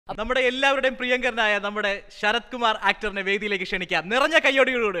നമ്മുടെ എല്ലാവരുടെയും പ്രിയങ്കരനായ നമ്മുടെ ശരത് കുമാർ ആക്ടറിനെ വേദിയിലേക്ക് ക്ഷണിക്കാം. നിറഞ്ഞ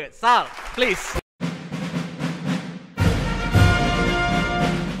കയ്യോടികളോട് sir please.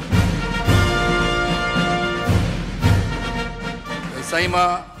 SIIMA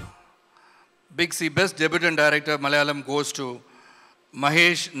Big C Best Debutant Director Malayalam goes to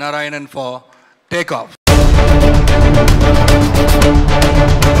Mahesh Narayanan for Take Off.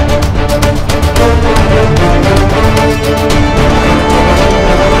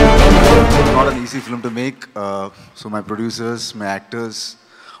 Not an easy film to make, so my producers, my actors,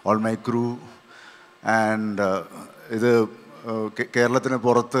 all my crew, and ഇത് കേരളത്തിന്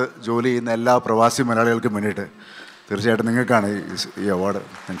പുറത്ത് ജോലി ചെയ്യുന്ന എല്ലാ പ്രവാസി മലയാളികൾക്കും വേണ്ടിയിട്ട് തീർച്ചയായിട്ടും നിങ്ങൾക്കാണ് ഈ അവാർഡ്.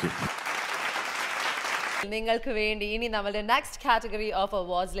 Thank you. നിങ്ങൾക്ക് വേണ്ടി ഇനി നമ്മുടെ നെക്സ്റ്റ് കാറ്റഗറി ഓഫ്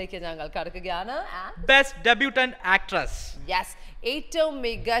അവാർഡ്സിലേക്ക് ഞങ്ങൾ കടക്കുകയാണ്. Best ഡെബ്യൂട്ടന്റ് actress. യെസ്, ഏറ്റവും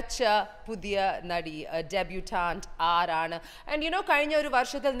മികച്ച പുതിയ നടി ഡെബ്യൂട്ടാന്റ് ആരാണ്? ആൻഡ് യു നോ, കഴിഞ്ഞ ഒരു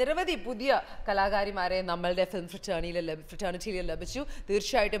വർഷത്തിൽ നിരവധി പുതിയ കലാകാരിമാരെ നമ്മളുടെ ഫിലിം ഫ്രറ്റേണിറ്റിയിൽ ലഭിച്ചു.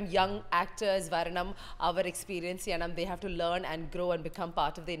 തീർച്ചയായിട്ടും യങ് ആക്ടേഴ്സ് വരണം, അവർ എക്സ്പീരിയൻസ് ചെയ്യണം. They have to learn and grow and become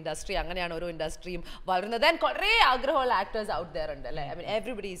part of the industry. അങ്ങനെയാണ് ഓരോ ഇൻഡസ്ട്രിയും വളരുന്നത്. ആൻഡ് കുറേ ആഗ്രഹമുള്ള ആക്ടേഴ്സ് ഔട്ട് ദെയർ ഉണ്ട് അല്ലേ? I mean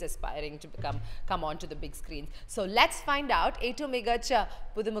everybody is എസ്പയറിംഗ് to come on to the big screen. So let's find out ഏറ്റവും മികച്ച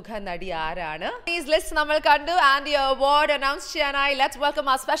പുതുമുഖ നടി ആരാണ്. These lists നമ്മൾ കണ്ടു and your award announced ചെയ്യാനായി let's welcome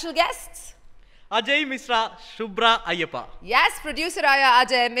our special guests. Ajay Mishra, Subhra Ayyappa. Yes, producer ആയ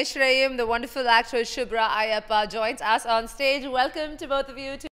അജയ് മിശ്രയും the wonderful actress Shubhra Ayyappa joins us on stage. Welcome to both of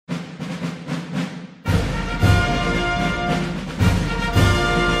you.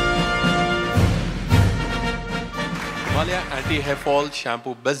 Himalaya Anti-Hair Fall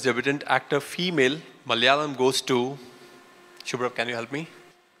Shampoo Best Debutant Actor Female Malayalam goes to Shubhra. Can you help me?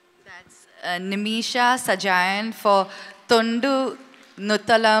 That's Nimisha Sajayan for Tondu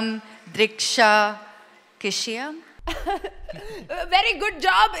Nuttalam Driksha Kishiyam. Very good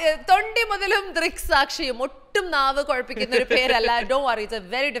job. Tondi Mudalam Driksakshiyam. ഒട്ടും നാവ് കുഴപ്പിക്കുന്ന ഒരു പേരല്ല. Don't worry, it's a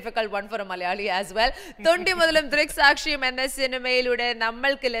very difficult one for a Malayali as well. തൊണ്ടി മുതലും ദൃക്സാക്ഷിയും എന്ന സിനിമയിലൂടെ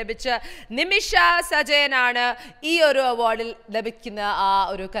നമ്മൾക്ക് ലഭിച്ച നിമിഷ സജയൻ ആണ് ഈ ഒരു അവാർഡിൽ ലഭിക്കുന്ന ആ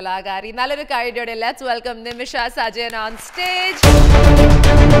ഒരു കലാകാരി. നല്ലൊരു കൈഡിയോടെ let's welcome Nimisha Sajayan on stage.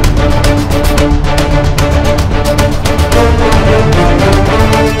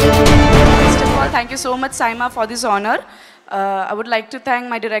 First of all, thank you so much, SIIMA, for this honor. I would like to thank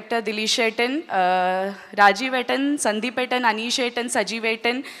my director Dilesh Etan, Rajiv Etan, Sandeep Etan, Anish Etan, Sajeev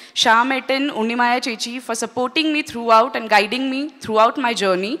Etan, Shyam Etan, Unnimaya Chechi for supporting me throughout and guiding me throughout my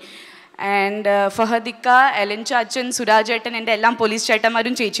journey. And Fahadika, Ellen Chachan, Suraj Etan, and Ellam Police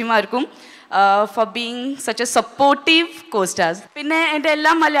Chetamarum Chechimarkum for being such a supportive co-stars. Pinne ende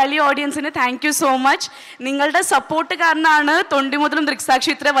ella Malayali audience ne thank you so much. Ningalde support karanana Tondi Mudalum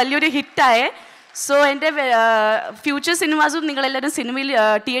Driksakshi itra valliyoru hit aaye. So എൻ്റെ future സിനിമാസും നിങ്ങളെല്ലാവരും സിനിമയിൽ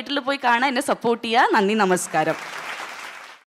തിയേറ്ററിൽ പോയി കാണാൻ എന്നെ support ചെയ്യുക. നന്ദി, നമസ്കാരം.